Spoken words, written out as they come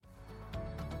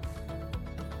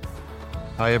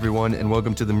Hi, everyone, and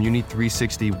welcome to the Muni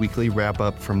 360 weekly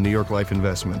wrap-up from New York Life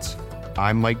Investments.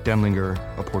 I'm Mike Denlinger,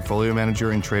 a portfolio manager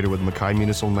and trader with Mackay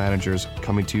Municipal Managers,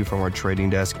 coming to you from our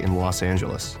trading desk in Los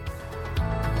Angeles.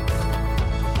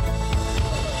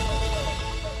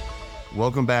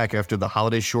 Welcome back after the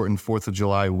holiday-shortened 4th of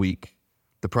July week.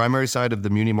 The primary side of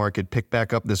the muni market picked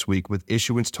back up this week with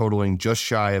issuance totaling just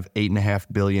shy of $8.5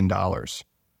 billion.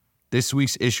 This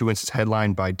week's issuance is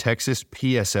headlined by Texas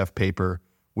PSF paper,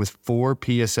 with 4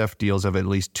 PSF deals of at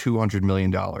least $200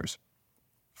 million.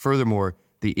 Furthermore,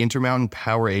 the Intermountain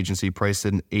Power Agency priced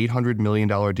an $800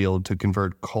 million deal to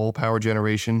convert coal power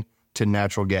generation to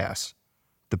natural gas.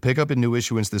 The pickup in new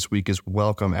issuance this week is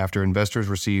welcome after investors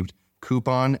received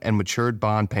coupon and matured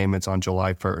bond payments on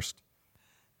July 1st.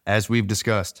 As we've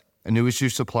discussed, a new issue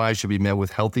supply should be met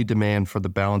with healthy demand for the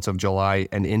balance of July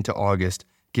and into August,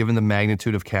 given the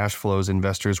magnitude of cash flows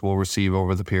investors will receive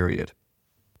over the period.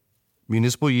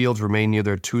 Municipal yields remain near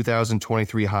their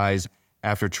 2023 highs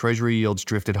after Treasury yields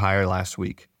drifted higher last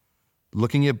week.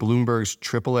 Looking at Bloomberg's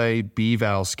AAA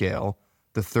B-Val scale,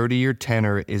 the 30-year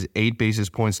tenor is 8 basis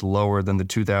points lower than the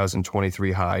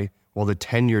 2023 high, while the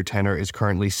 10-year tenor is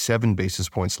currently 7 basis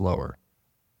points lower.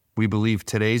 We believe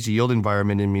today's yield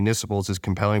environment in municipals is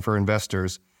compelling for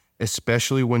investors,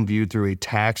 especially when viewed through a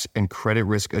tax and credit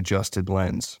risk adjusted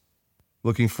lens.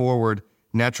 Looking forward,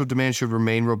 natural demand should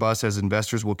remain robust as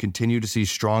investors will continue to see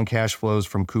strong cash flows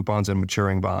from coupons and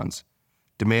maturing bonds.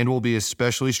 Demand will be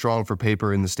especially strong for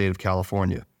paper in the state of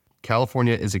California.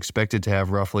 California is expected to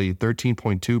have roughly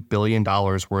 $13.2 billion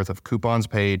worth of coupons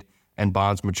paid and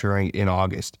bonds maturing in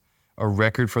August, a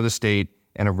record for the state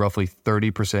and a roughly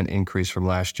 30% increase from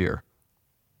last year.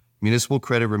 Municipal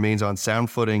credit remains on sound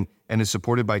footing and is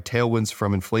supported by tailwinds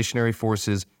from inflationary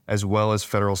forces as well as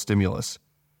federal stimulus.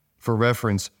 For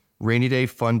reference, rainy day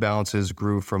fund balances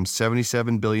grew from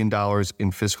 $77 billion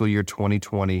in fiscal year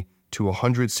 2020 to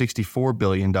 $164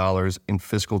 billion in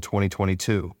fiscal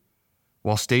 2022.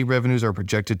 While state revenues are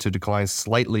projected to decline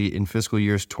slightly in fiscal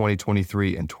years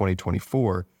 2023 and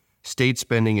 2024, state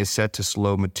spending is set to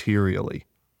slow materially.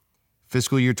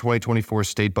 Fiscal year 2024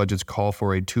 state budgets call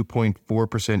for a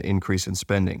 2.4% increase in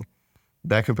spending.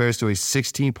 That compares to a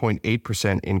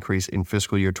 16.8% increase in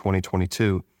fiscal year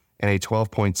 2022 and a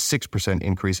 12.6%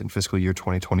 increase in fiscal year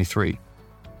 2023.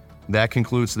 That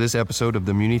concludes this episode of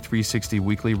the Muni 360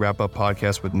 Weekly Wrap-Up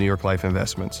Podcast with New York Life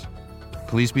Investments.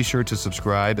 Please be sure to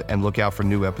subscribe and look out for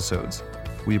new episodes.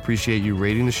 We appreciate you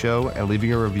rating the show and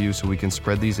leaving a review so we can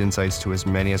spread these insights to as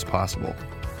many as possible.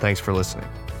 Thanks for listening.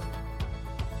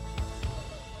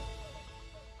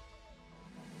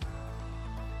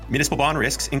 Municipal bond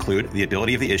risks include the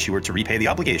ability of the issuer to repay the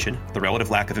obligation, the relative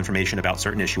lack of information about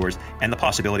certain issuers, and the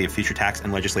possibility of future tax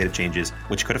and legislative changes,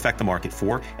 which could affect the market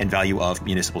for and value of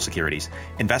municipal securities.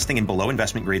 Investing in below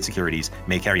investment grade securities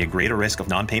may carry a greater risk of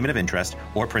non-payment of interest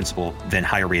or principal than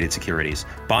higher rated securities.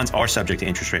 Bonds are subject to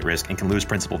interest rate risk and can lose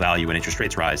principal value when interest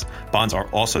rates rise. Bonds are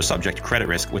also subject to credit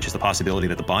risk, which is the possibility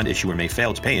that the bond issuer may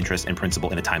fail to pay interest and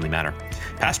principal in a timely manner.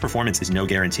 Past performance is no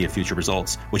guarantee of future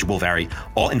results, which will vary.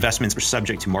 All investments are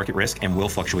subject to market risk and will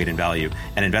fluctuate in value.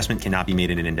 An investment cannot be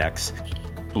made in an index.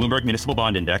 Bloomberg Municipal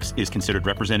Bond Index is considered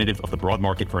representative of the broad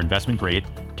market for investment-grade,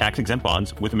 tax-exempt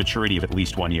bonds with a maturity of at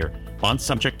least 1 year. Bonds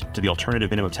subject to the alternative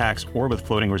minimum tax or with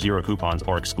floating or zero coupons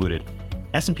are excluded.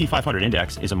 S&P 500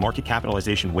 Index is a market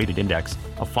capitalization weighted index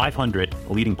of 500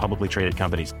 leading publicly traded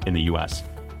companies in the U.S.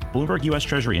 Bloomberg U.S.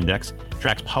 Treasury Index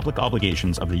tracks public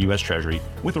obligations of the U.S. Treasury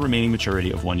with a remaining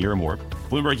maturity of 1 year or more.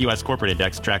 Bloomberg U.S. Corporate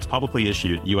Index tracks publicly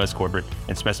issued U.S. corporate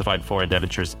and specified foreign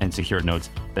debentures and secured notes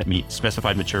that meet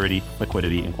specified maturity,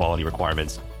 liquidity, and quality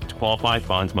requirements. To qualify,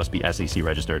 bonds must be SEC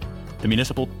registered. The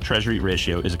municipal treasury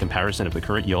ratio is a comparison of the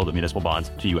current yield of municipal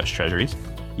bonds to U.S. Treasuries.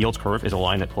 Yield curve is a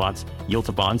line that plots yields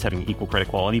of bonds having equal credit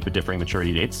quality but differing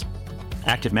maturity dates.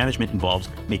 Active management involves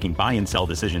making buy and sell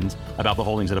decisions about the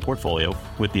holdings in a portfolio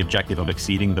with the objective of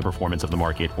exceeding the performance of the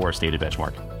market or a stated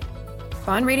benchmark.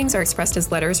 Bond ratings are expressed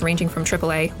as letters ranging from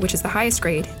AAA, which is the highest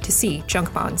grade, to C,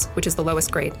 junk bonds, which is the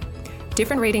lowest grade.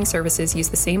 Different rating services use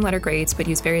the same letter grades but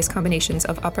use various combinations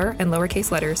of upper and lowercase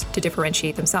letters to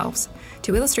differentiate themselves.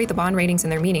 To illustrate the bond ratings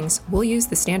and their meanings, we'll use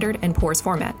the Standard and Poor's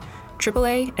format.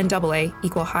 AAA and AA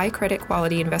equal high credit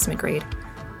quality investment grade.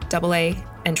 AA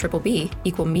and BBB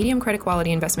equal medium credit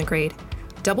quality investment grade.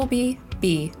 BB,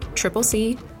 B,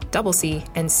 CCC, CC,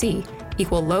 and C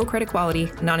equal low credit quality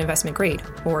non-investment grade,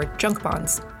 or junk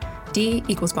bonds. D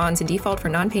equals bonds in default for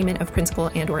non-payment of principal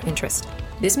and/or interest.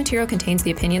 This material contains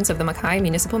the opinions of the Mackay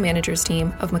Municipal Managers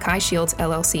team of Mackay Shields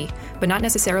LLC, but not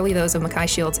necessarily those of Mackay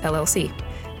Shields LLC.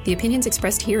 The opinions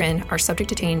expressed herein are subject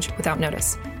to change without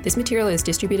notice. This material is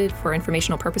distributed for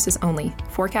informational purposes only.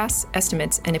 Forecasts,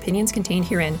 estimates, and opinions contained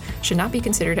herein should not be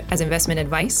considered as investment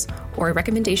advice or a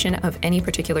recommendation of any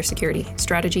particular security,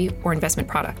 strategy, or investment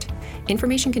product.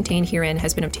 Information contained herein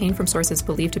has been obtained from sources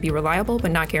believed to be reliable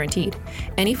but not guaranteed.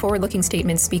 Any forward-looking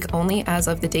statements speak only as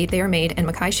of the date they are made, and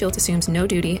MacKay Shields assumes no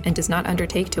duty and does not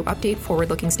undertake to update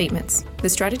forward-looking statements. The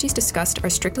strategies discussed are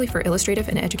strictly for illustrative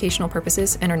and educational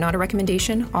purposes and are not a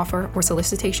recommendation, offer, or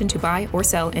solicitation to buy or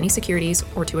sell any securities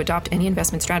or to adopt any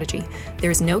investment strategy.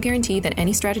 There is no guarantee that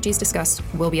any strategies discussed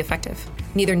will be effective.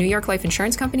 Neither New York Life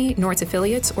Insurance Company nor its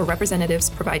affiliates or representatives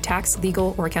provide tax,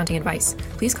 legal, or accounting advice.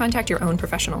 Please contact your own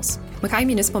professionals. MacKay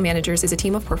Municipal Managers is a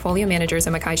team of portfolio managers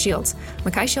at MacKay Shields.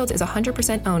 MacKay Shields is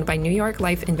 100% owned by New York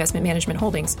Life Investment Management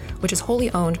Holdings, which is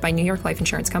wholly owned by New York Life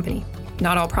Insurance Company.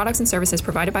 Not all products and services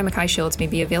provided by MacKay Shields may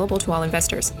be available to all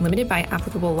investors, limited by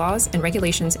applicable laws and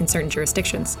regulations in certain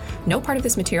jurisdictions. No part of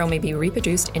this material may be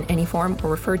reproduced in any form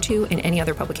or referred to in any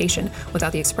other publication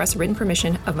without the express written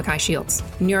permission of MacKay Shields.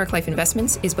 New York Life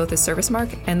Investments is both the service mark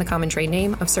and the common trade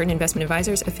name of certain investment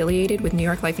advisors affiliated with New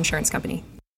York Life Insurance Company.